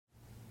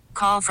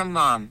Call from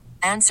mom.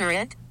 Answer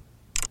it.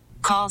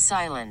 Call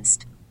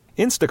silenced.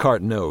 Instacart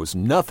knows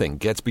nothing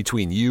gets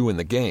between you and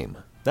the game.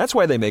 That's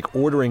why they make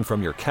ordering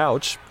from your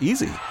couch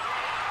easy.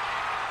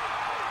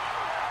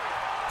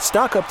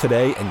 Stock up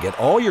today and get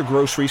all your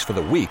groceries for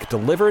the week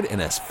delivered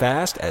in as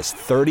fast as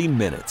 30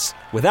 minutes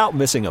without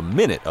missing a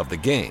minute of the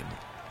game.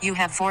 You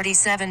have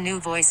 47 new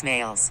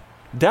voicemails.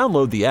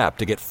 Download the app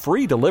to get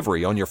free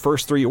delivery on your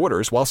first 3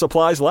 orders while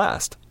supplies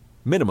last.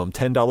 Minimum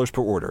 $10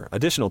 per order.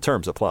 Additional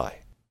terms apply.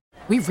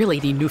 We really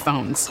need new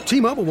phones.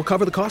 T-Mobile will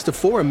cover the cost of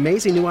 4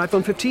 amazing new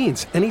iPhone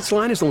 15s, and each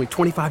line is only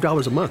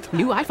 $25 a month.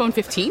 New iPhone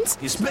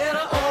 15s? It's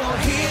better over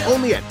here.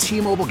 Only at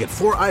T-Mobile, get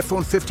 4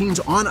 iPhone 15s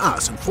on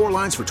us and 4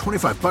 lines for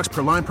 $25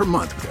 per line per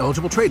month with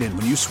eligible trade-in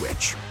when you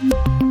switch.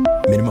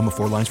 Minimum of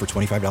 4 lines for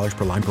 $25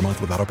 per line per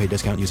month with autopay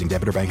discount using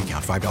debit or bank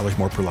account. $5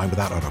 more per line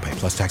without autopay,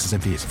 plus taxes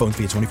and fees. Phone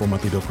fee at 24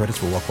 monthly bill credits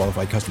for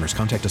well-qualified customers.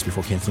 Contact us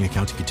before canceling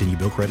account to continue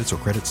bill credits or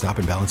credit stop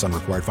and balance on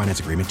required finance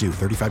agreement due.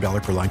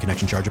 $35 per line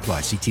connection charge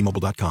applies. See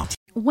T-Mobile.com.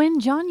 When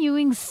John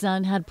Ewing's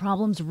son had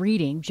problems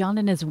reading, John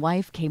and his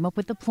wife came up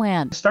with a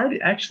plan. It started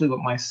actually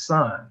with my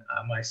son.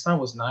 My son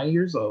was 9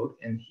 years old,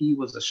 and he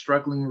was a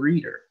struggling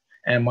reader.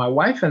 And my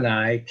wife and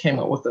I came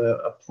up with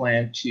a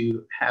plan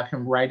to have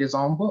him write his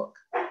own book.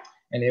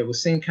 And it would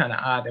seem kind of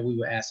odd that we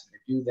would ask him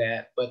to do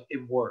that, but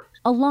it worked.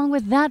 Along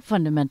with that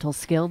fundamental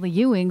skill, the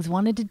Ewings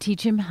wanted to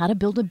teach him how to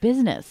build a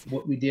business.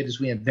 What we did is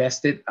we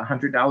invested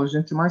 $100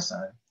 into my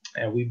son,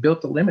 and we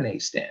built a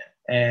lemonade stand.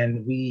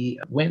 And we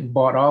went and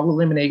bought all the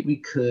lemonade we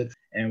could.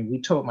 And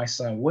we told my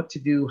son what to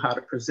do, how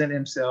to present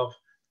himself,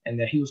 and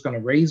that he was going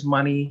to raise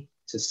money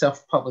to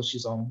self-publish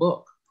his own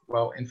book.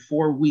 Well, in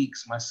 4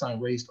 weeks, my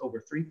son raised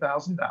over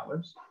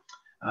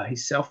 $3,000. He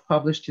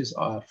self-published his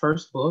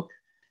first book.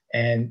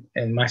 And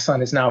my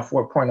son is now a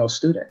 4.0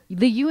 student.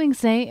 The Ewings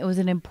say it was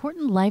an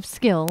important life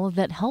skill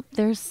that helped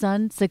their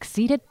son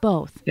succeed at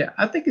both. Yeah,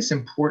 I think it's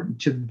important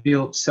to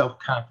build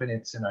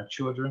self-confidence in our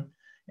children.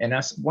 And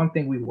that's one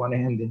thing we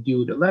wanted him to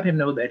do, to let him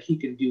know that he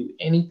can do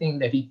anything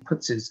that he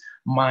puts his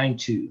mind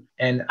to.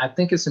 And I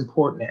think it's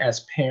important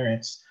as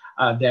parents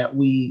that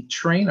we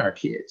train our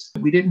kids.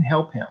 We didn't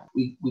help him.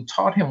 We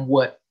taught him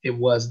what it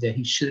was that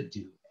he should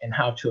do and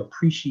how to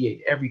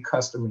appreciate every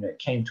customer that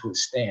came to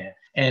his stand.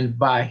 And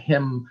by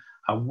him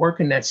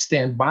working that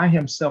stand by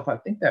himself, I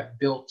think that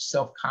built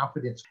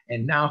self-confidence.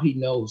 And now he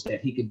knows that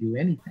he can do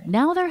anything.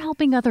 Now they're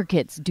helping other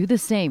kids do the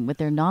same with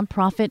their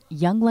nonprofit,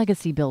 Young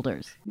Legacy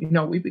Builders. You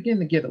know, we begin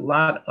to get a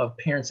lot of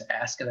parents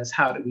asking us,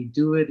 how do we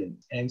do it?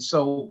 And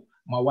so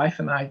my wife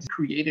and I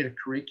created a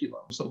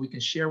curriculum so we can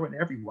share with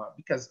everyone,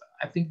 because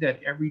I think that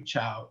every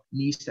child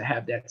needs to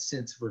have that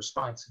sense of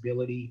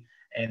responsibility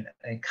and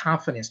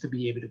confidence to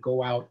be able to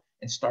go out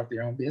and start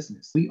their own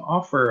business. We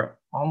offer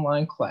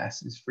online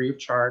classes free of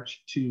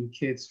charge to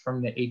kids from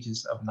the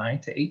ages of 9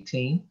 to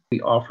 18.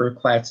 We offer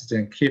classes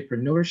in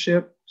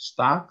kidpreneurship,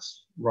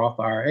 stocks, Roth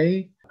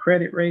IRA,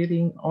 credit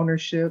rating,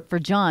 ownership. For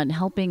John,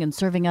 helping and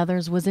serving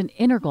others was an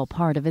integral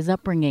part of his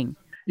upbringing.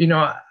 You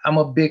know, I'm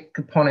a big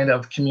component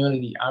of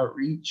community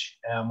outreach.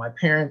 My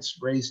parents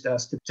raised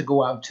us to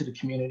go out to the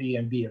community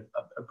and be a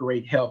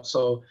great help.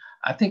 So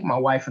I think my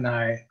wife and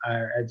I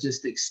are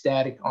just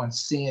ecstatic on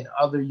seeing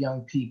other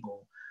young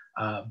people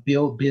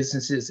build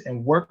businesses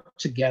and work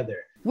together.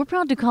 We're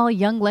proud to call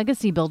Young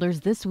Legacy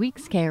Builders this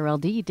week's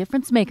KRLD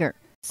Difference Maker.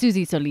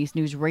 Susie Solis,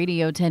 News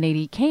Radio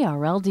 1080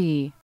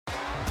 KRLD.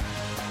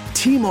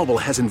 T-Mobile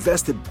has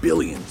invested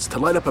billions to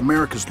light up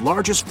America's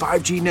largest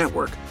 5G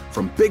network,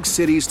 from big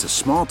cities to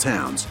small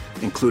towns,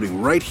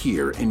 including right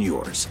here in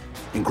yours.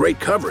 And great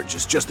coverage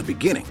is just the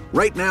beginning.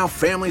 Right now,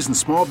 families and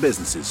small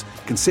businesses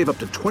can save up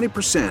to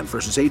 20%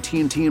 versus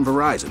AT&T and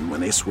Verizon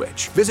when they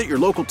switch. Visit your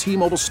local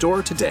T-Mobile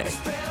store today.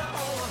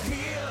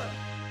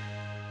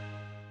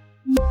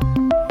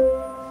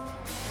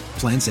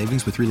 Plan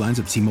savings with 3 lines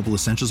of T-Mobile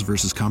Essentials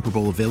versus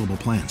comparable available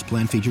plans.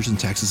 Plan features and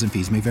taxes and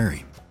fees may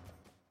vary.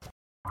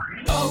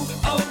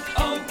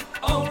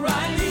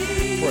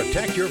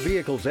 Protect your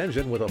vehicle's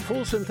engine with a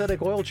full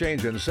synthetic oil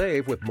change and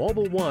save with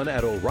Mobil 1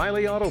 at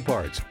O'Reilly Auto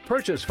Parts.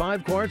 Purchase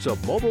 5 quarts of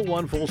Mobil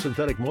 1 full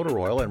synthetic motor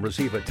oil and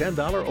receive a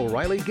 $10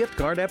 O'Reilly gift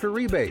card after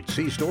rebate.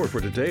 See store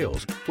for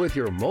details. With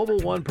your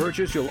Mobil 1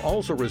 purchase, you'll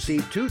also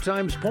receive 2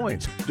 times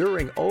points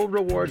during O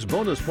Rewards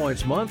Bonus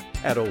Points Month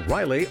at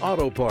O'Reilly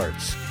Auto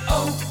Parts.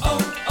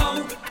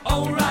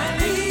 O'Reilly.